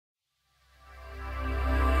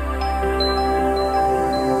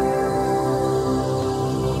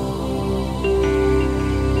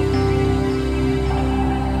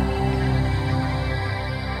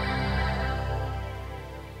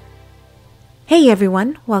Hey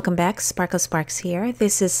everyone, welcome back. Sparkle Sparks here.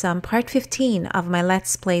 This is part 15 of my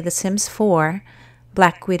Let's Play The Sims 4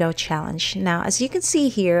 Black Widow Challenge. Now, as you can see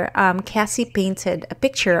here, Cassie painted a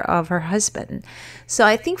picture of her husband. So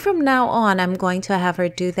I think from now on, I'm going to have her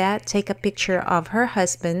do that, take a picture of her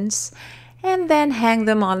husbands, and then hang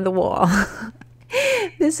them on the wall.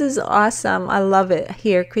 This is awesome. I love it.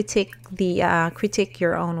 Here, critique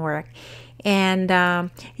your own work. And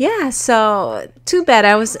yeah, so too bad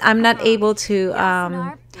I'm not able to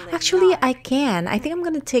actually I can. I think I'm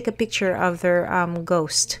gonna take a picture of their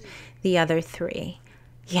ghost, the other three.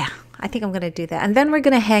 Yeah, I think I'm gonna do that, and then we're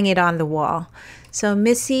gonna hang it on the wall. So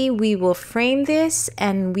Missy, we will frame this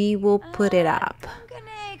and we will put it up.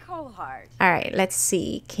 All right, let's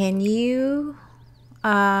see. Can you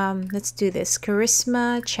let's do this.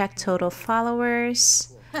 Charisma, check total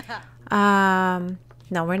followers.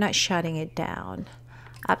 No, we're not shutting it down.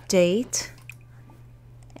 Update.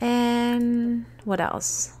 And what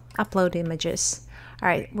else? Upload images. All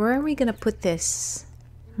right, where are we going to put this?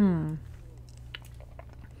 We'll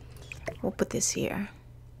put this here.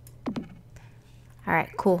 All right,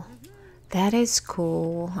 cool. That is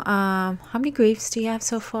cool. How many graves do you have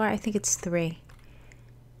so far? I think it's 3.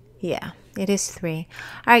 Yeah, it is 3.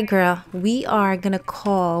 All right, girl. We are going to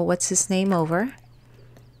call, what's his name, over?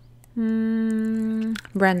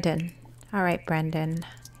 Brendan. All right, Brendan.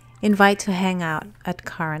 Invite to hang out at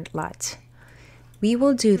current lot. We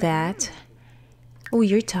will do that. Oh,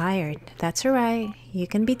 you're tired. That's all right. You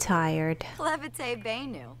can be tired. Oh,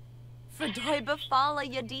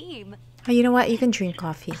 you know what? You can drink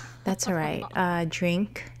coffee. That's all right.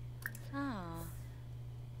 Drink.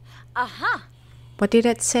 What did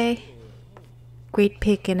it say? Great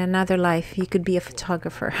pick in another life. You could be a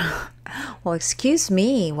photographer. Well, excuse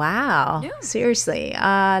me. Wow. Seriously.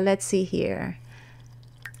 Let's see here.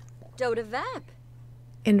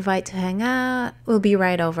 Invite to hang out. We'll be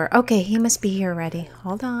right over. Okay, he must be here already.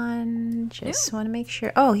 Hold on. Just want to make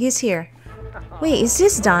sure. Oh, he's here. Wait, is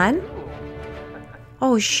this Don?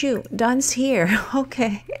 Oh, shoot. Don's here.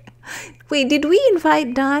 Okay. Wait, did we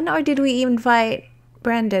invite Don or did we invite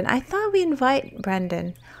Brandon? I thought we invite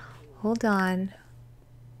Brandon. Hold on.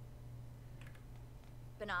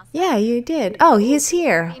 Yeah, you did. Oh, he's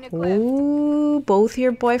here. Ooh, both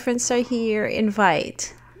your boyfriends are here.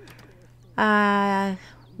 Invite.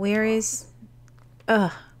 Where is...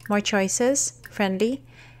 more choices. Friendly.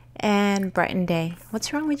 And Brighton Day.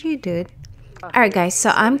 What's wrong with you, dude? Alright, guys.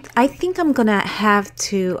 So I think I'm gonna have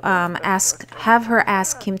to have her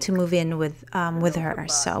ask him to move in with her.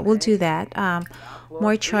 So we'll do that.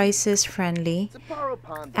 More choices. Friendly.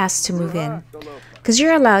 Ask to move in. Because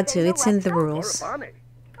you're allowed to. It's in the rules.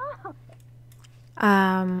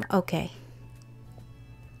 Okay.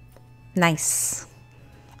 Nice.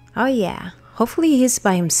 Oh, yeah. Hopefully he's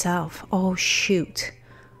by himself. Oh, shoot.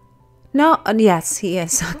 No, yes, he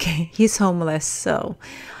is. Okay, he's homeless. So,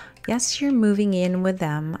 yes, you're moving in with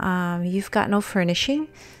them. You've got no furnishing.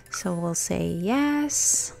 So we'll say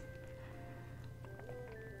yes.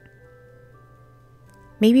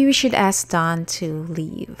 Maybe we should ask Dawn to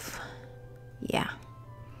leave. Yeah.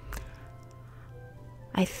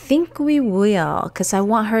 I think we will, because I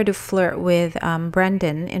want her to flirt with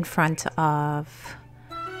Brendan in front of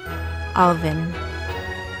Alvin.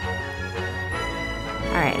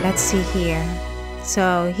 Alright, let's see here.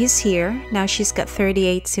 So he's here. Now she's got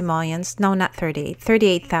 38 simoleons. No, not 38.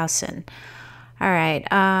 38,000. Alright,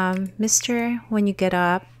 mister, when you get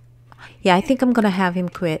up. Yeah, I think I'm going to have him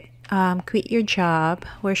quit. Quit your job.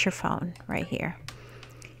 Where's your phone? Right here.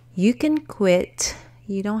 You can quit.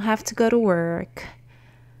 You don't have to go to work.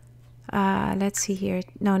 Let's see here.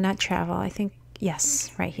 No, not travel. I think,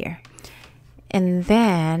 yes, right here. And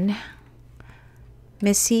then,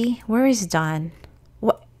 Missy, where is Don?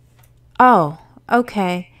 What? Oh,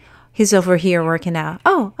 okay. He's over here working out.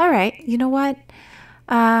 Oh, all right. You know what?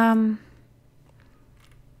 Come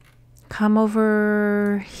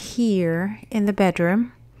over here in the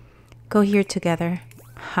bedroom. Go here together.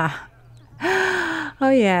 Ha. Oh,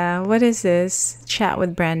 yeah. What is this? Chat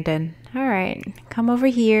with Brandon. All right. Come over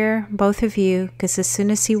here, both of you, because as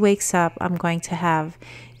soon as he wakes up, I'm going to have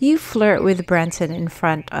you flirt with Brenton in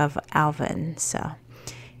front of Alvin. So,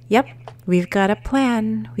 yep. We've got a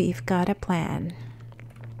plan. We've got a plan.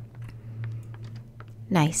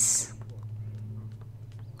 Nice.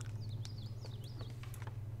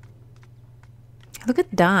 Look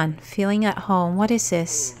at Don feeling at home. What is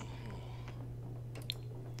this?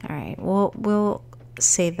 All right. We'll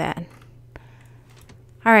save that.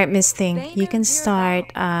 All right, Miss Thing, you can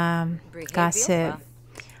start gossip.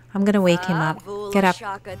 I'm gonna wake him up. Get up.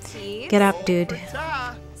 Get up, dude.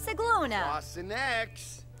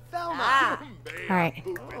 Alright.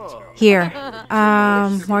 Here.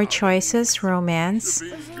 More choices. Romance.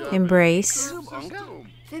 Embrace.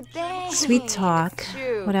 Sweet talk.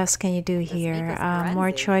 What else can you do here?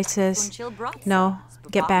 More choices. No.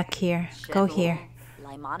 Get back here. Go here.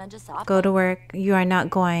 Go to work. You are not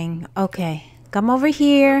going. Okay. Come over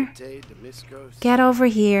here. Get over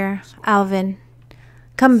here. Alvin.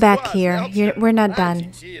 Come back here. We're not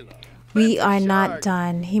done. We are not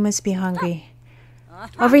done. He must be hungry.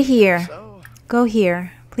 Over here. Go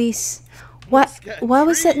here. Please. What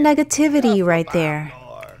was that negativity right there?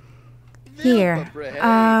 Here.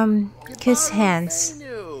 Kiss hands.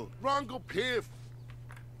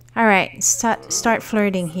 Alright. Start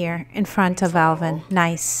flirting here in front of Alvin.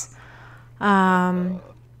 Nice. Hold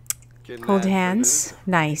hands.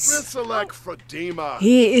 Nice.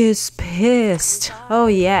 He is pissed. Oh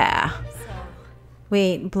yeah.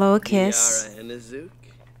 Wait, blow a kiss.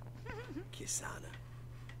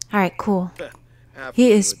 Alright, cool.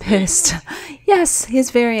 He is pissed. Yes,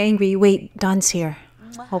 he's very angry. Wait, Don's here.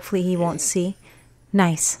 Hopefully he won't see.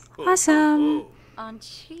 Nice. Awesome.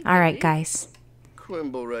 Alright, guys.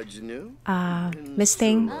 Miss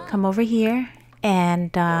Thing, come over here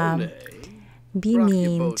and be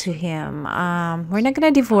mean to him. We're not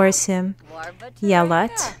gonna divorce him. Yell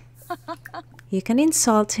at. You can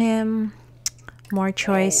insult him. More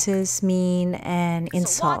choices, mean, and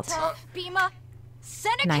insult.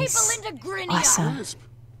 Nice. Awesome.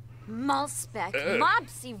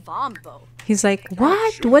 He's like,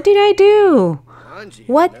 what? What did I do?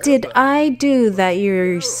 What did I do that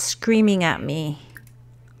you're screaming at me?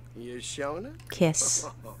 Kiss.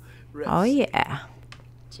 Oh yeah.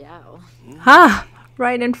 Ha!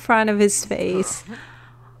 Right in front of his face.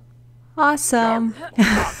 Awesome.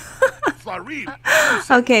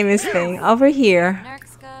 Okay, Miss Thing, over here.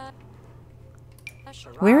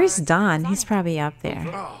 Where is Don? He's probably up there.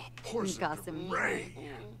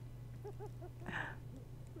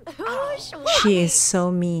 She is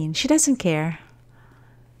so mean. She doesn't care.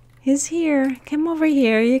 He's here. Come over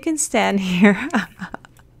here. You can stand here.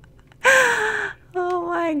 Oh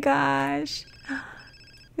my gosh.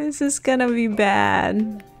 This is gonna be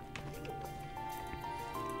bad.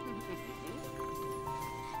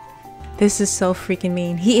 This is so freaking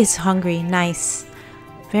mean. He is hungry. Nice.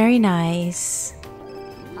 Very nice.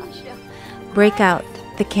 Break out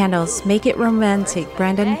the candles. Make it romantic.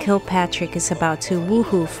 Brandon Kilpatrick is about to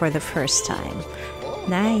woohoo for the first time.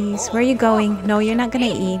 Nice. Where are you going? No, you're not gonna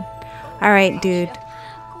eat. Alright, dude.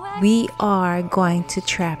 We are going to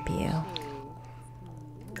trap you.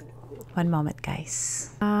 One moment, guys.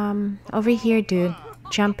 Over here, dude.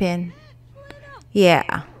 Jump in.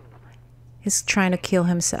 Yeah. He's trying to kill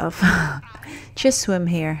himself. Just swim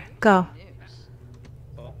here. Go.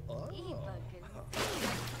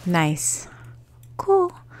 Nice.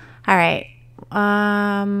 Cool. Alright.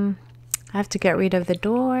 I have to get rid of the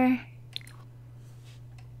door.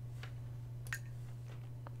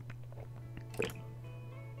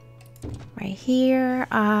 Right here.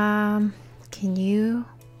 Can you?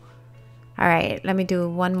 Alright, let me do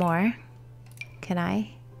one more. Can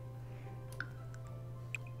I?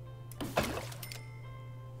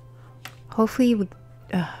 Hopefully,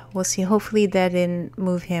 we'll see. Hopefully that didn't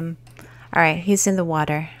move him. Alright, he's in the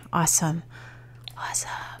water. Awesome. Awesome.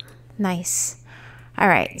 Nice.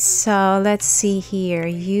 Alright, so let's see here.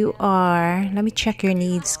 You are... Let me check your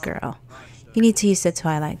needs, girl. You need to use the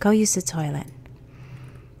toilet. Go use the toilet.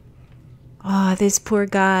 Oh, this poor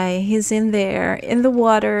guy. He's in there, in the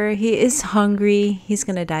water. He is hungry. He's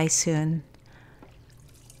gonna die soon.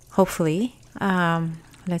 Hopefully.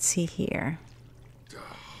 Let's see here.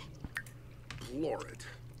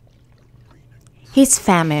 He's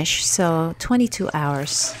famished, so 22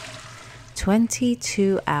 hours.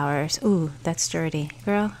 22 hours. Ooh, that's dirty.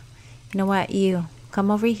 Girl, you know what? You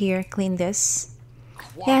come over here, clean this.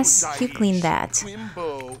 Yes, you clean that. Do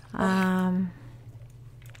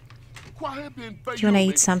you want to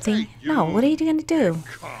eat something? No, what are you going to do?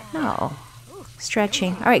 No.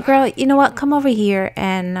 Stretching. All right, girl, you know what? Come over here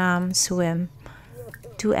and swim.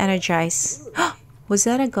 To energize. Was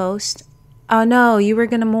that a ghost? Oh no, you were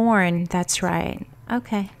gonna mourn. That's right.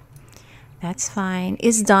 Okay. That's fine.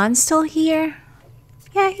 Is Don still here?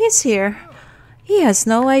 Yeah, he's here. He has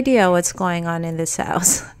no idea what's going on in this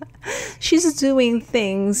house. She's doing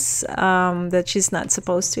things that she's not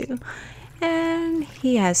supposed to. And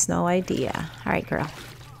he has no idea. Alright, girl.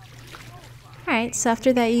 Alright, so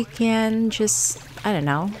after that you can just, I don't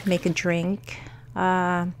know, make a drink.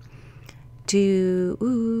 Let's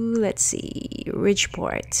see,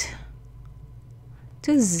 Ridgeport.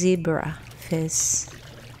 To Zebra Fizz.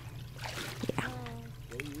 Yeah.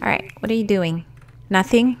 Alright, what are you doing?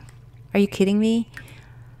 Nothing? Are you kidding me?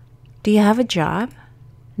 Do you have a job?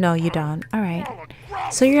 No, you don't. All right.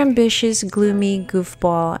 So you're ambitious, gloomy,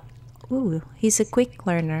 goofball. Ooh, he's a quick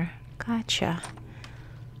learner. Gotcha.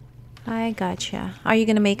 I gotcha. Are you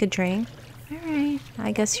gonna make a drink? All right.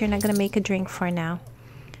 I guess you're not gonna make a drink for now.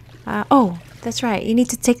 Oh, that's right. You need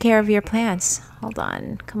to take care of your plants. Hold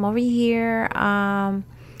on. Come over here.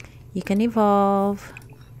 You can evolve,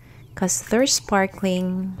 cause they're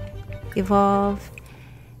sparkling. Evolve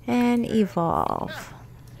and evolve.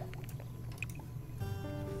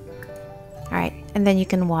 All right, and then you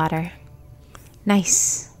can water.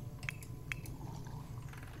 Nice.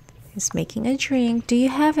 He's making a drink. Do you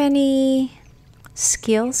have any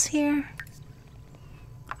skills here?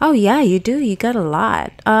 Oh yeah, you do. You got a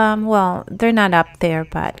lot. Well, they're not up there,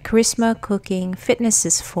 but charisma, cooking, fitness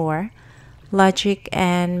is 4, logic,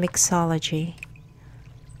 and mixology.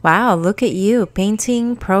 Wow, look at you.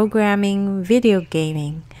 Painting, programming, video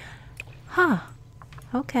gaming. Huh.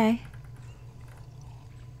 Okay.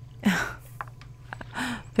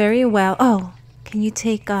 Very well. Oh, can you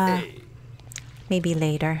take maybe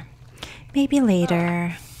later. Maybe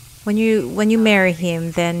later. When you marry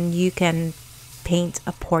him, then you can paint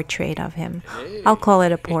a portrait of him. I'll call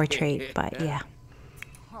it a portrait, but yeah.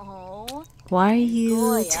 Why are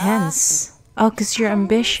you tense? Oh, 'cause you're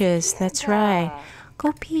ambitious. That's right.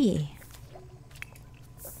 Go pee.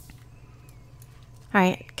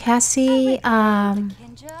 Alright, Cassie,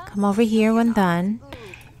 come over here when done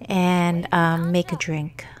and make a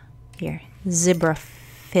drink. Here, Zebra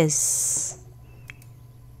Fizz.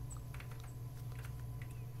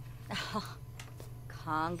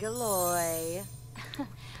 Congaloy.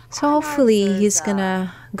 So hopefully he's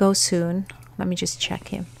gonna go soon. Let me just check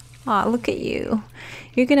him. Aw, look at you.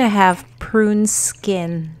 You're gonna have prune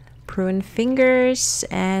skin, prune fingers,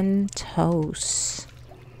 and toes.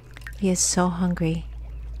 He is so hungry.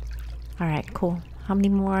 Alright, cool. How many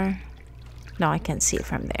more? No, I can't see it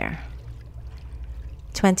from there.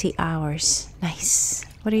 20 hours. Nice.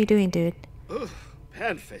 What are you doing, dude?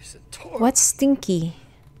 What's stinky?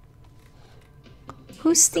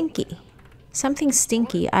 Who's stinky? Something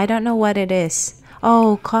stinky. I don't know what it is.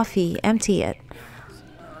 Oh, coffee. Empty it.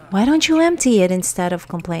 Why don't you empty it instead of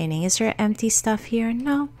complaining? Is there empty stuff here?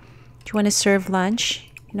 No. Do you want to serve lunch?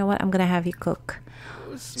 You know what? I'm gonna have you cook.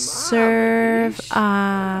 Serve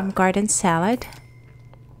garden salad.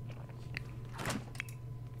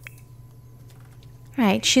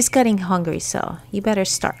 Right, she's getting hungry, so you better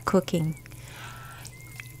start cooking.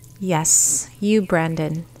 Yes, you,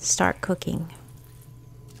 Brandon, start cooking.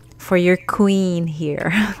 For your queen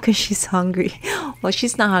here, because she's hungry. Well,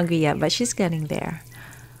 she's not hungry yet, but she's getting there.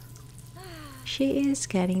 She is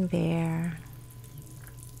getting there.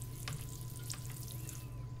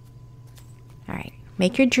 All right,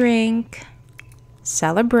 make your drink.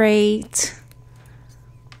 Celebrate.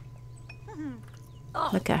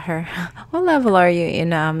 Look at her. What level are you in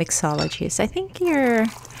mixologist? I think you're...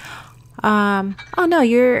 oh no,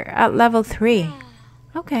 you're at level 3.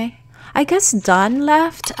 Okay. I guess Don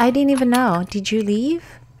left. I didn't even know. Did you leave?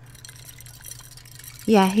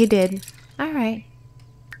 Yeah, he did. All right.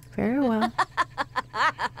 Very well.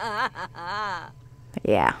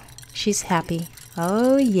 Yeah, she's happy.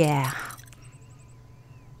 Oh, yeah.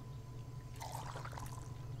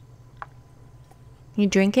 You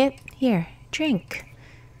drink it? Here, drink.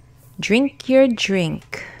 Drink your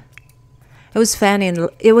drink. It was funny.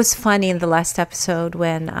 It was funny in the last episode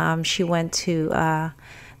when she went to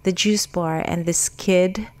the juice bar and this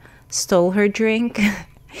kid stole her drink.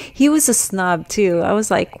 He was a snob too. I was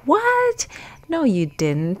like, what? No, you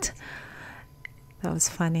didn't. That was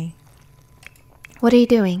funny. What are you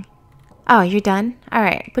doing? Oh, you're done? All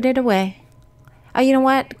right, put it away. Oh, you know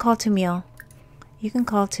what? Call to meal. You can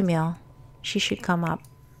call to meal. She should come up.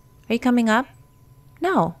 Are you coming up?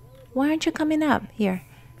 No. Why aren't you coming up? Here.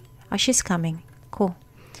 Oh, she's coming. Cool.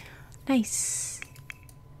 Nice.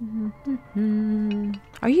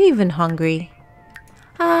 Are you even hungry?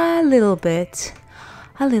 A little bit.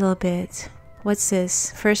 A little bit. What's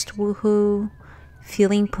this? First woohoo.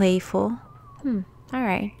 Feeling playful.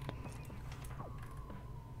 Alright.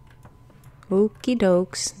 Okie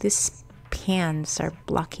dokes. These pans are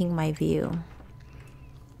blocking my view.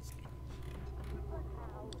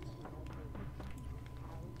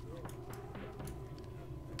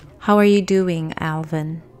 How are you doing,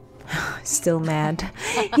 Alvin? Still mad.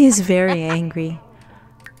 He's very angry.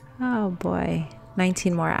 Oh boy.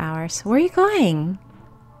 19 more hours. Where are you going?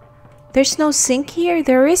 There's no sink here?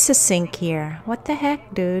 There is a sink here. What the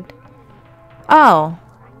heck, dude? Oh.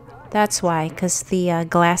 That's why. Because the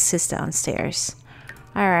glass is downstairs.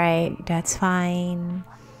 Alright. That's fine.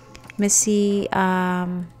 Missy,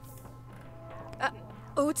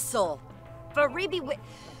 Utsul. Faribi wi.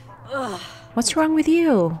 Ugh. What's wrong with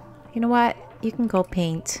you? You know what? You can go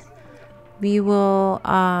paint. We will,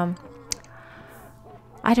 I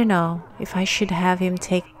don't know if I should have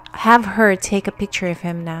her take a picture of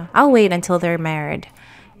him now. I'll wait until they're married.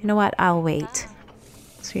 You know what? I'll wait.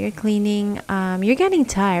 So you're cleaning. You're getting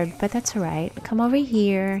tired, but that's alright. Come over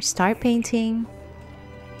here. Start painting.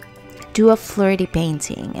 Do a flirty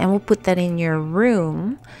painting. And we'll put that in your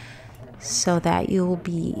room so that you'll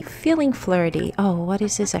be feeling flirty. Oh, what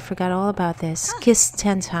is this? I forgot all about this. Kiss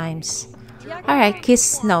 10 times. Alright,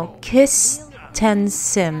 kiss 10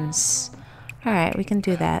 Sims. Alright, we can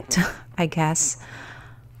do that, I guess.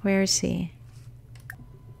 Where is he?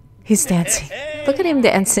 He's dancing. Look at him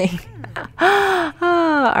dancing.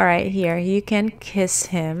 Oh, alright, here. You can kiss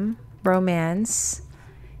him. Romance.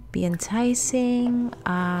 Be enticing.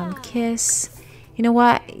 Kiss. You know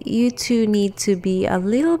what? You two need to be a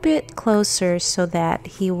little bit closer so that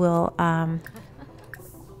he will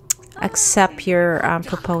accept your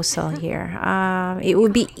proposal here. It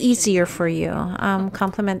would be easier for you.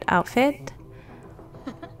 Compliment outfit.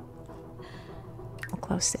 I'll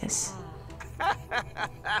close this.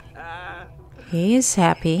 He is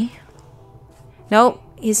happy. Nope,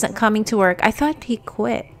 he's not coming to work. I thought he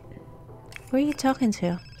quit. Who are you talking to?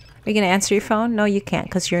 Are you gonna answer your phone? No, you can't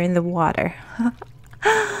because you're in the water.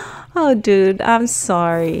 Oh, dude, I'm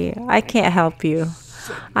sorry. I can't help you.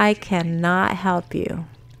 I cannot help you.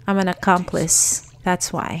 I'm an accomplice.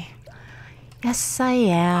 That's why. Yes, I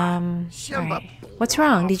am. All right. What's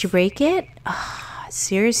wrong? Did you break it? Oh,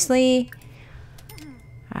 seriously?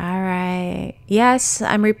 Alright. Yes,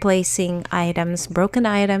 I'm replacing items, broken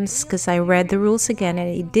items, because I read the rules again and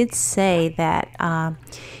it did say that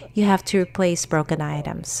you have to replace broken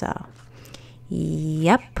items. So,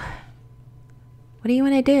 yep. What do you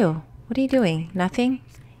want to do? What are you doing? Nothing?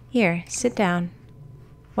 Here, sit down.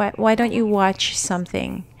 Why don't you watch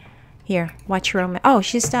something? Here, watch romance. Oh,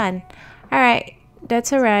 she's done. Alright,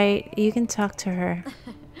 that's alright. You can talk to her.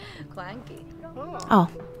 Oh.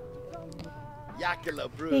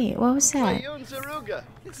 Hey, what was that?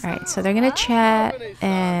 Alright, so they're gonna chat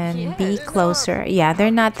and be closer. Yeah,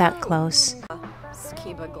 they're not that close.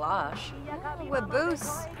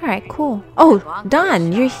 Alright, cool. Oh,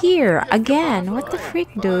 done! You're here again. What the freak,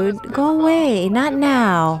 dude? Go away. Not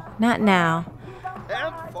now. Not now.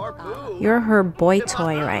 You're her boy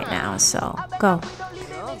toy right now, so go.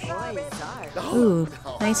 Ooh,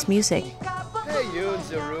 nice music.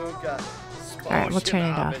 Alright, we'll turn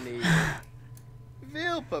it off.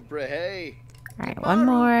 Alright, one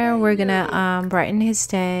more. We're gonna brighten his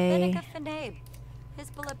day.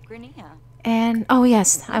 And oh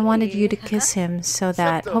yes, I wanted you to kiss him so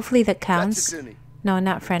that hopefully that counts. No,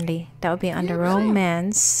 not friendly. That would be under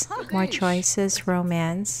romance. More choices,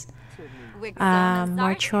 romance.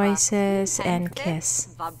 More choices and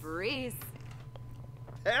kiss.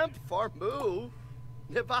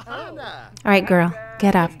 Alright, girl,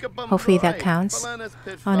 get up. Hopefully that counts. I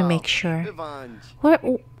want to make sure. What?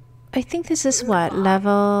 I think this is what?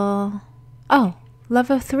 Level... Oh,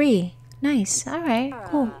 level 3. Nice. Alright,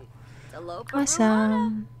 cool.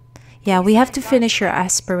 Awesome. Yeah, we have to finish your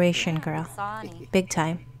aspiration, girl. Big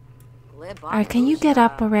time. Alright, can you get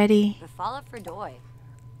up already?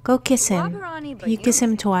 Go kiss him. Can you kiss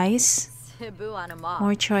him twice?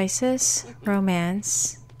 More choices.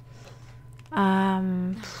 Romance.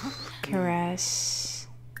 Caress.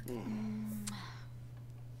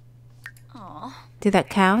 Did that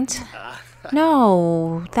count?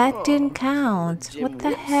 No, that didn't count. What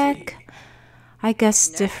the heck? I guess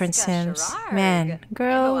different Sims. Man,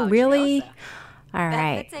 girl, really?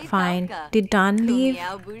 Alright, fine. Did Don leave?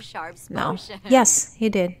 No. Yes, he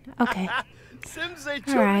did. Okay.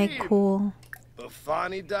 Alright, cool.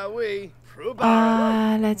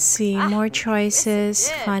 Let's see. More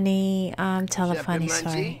choices. Funny. Tell a funny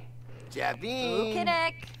story.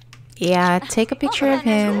 Yeah, take a picture of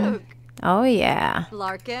him. Oh, yeah.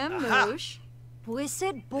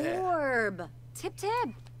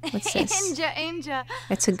 What's this?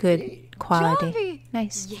 It's a good quality.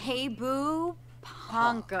 Nice.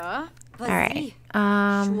 Alright.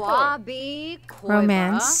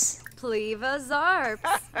 Romance.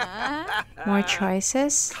 More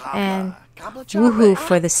choices. And woohoo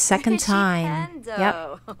for the second time.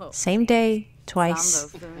 Yep. Same day,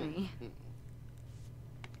 twice.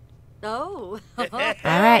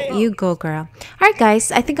 Alright, you go, girl. Alright,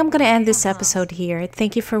 guys, I think I'm gonna end this episode here.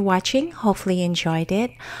 Thank you for watching. Hopefully you enjoyed it.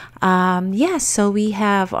 Yeah, so we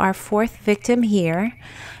have our 4th victim here.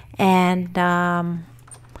 And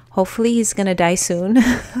hopefully he's gonna die soon.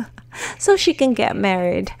 So she can get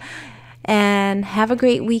married. And have a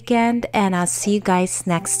great weekend, and I'll see you guys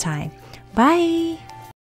next time. Bye!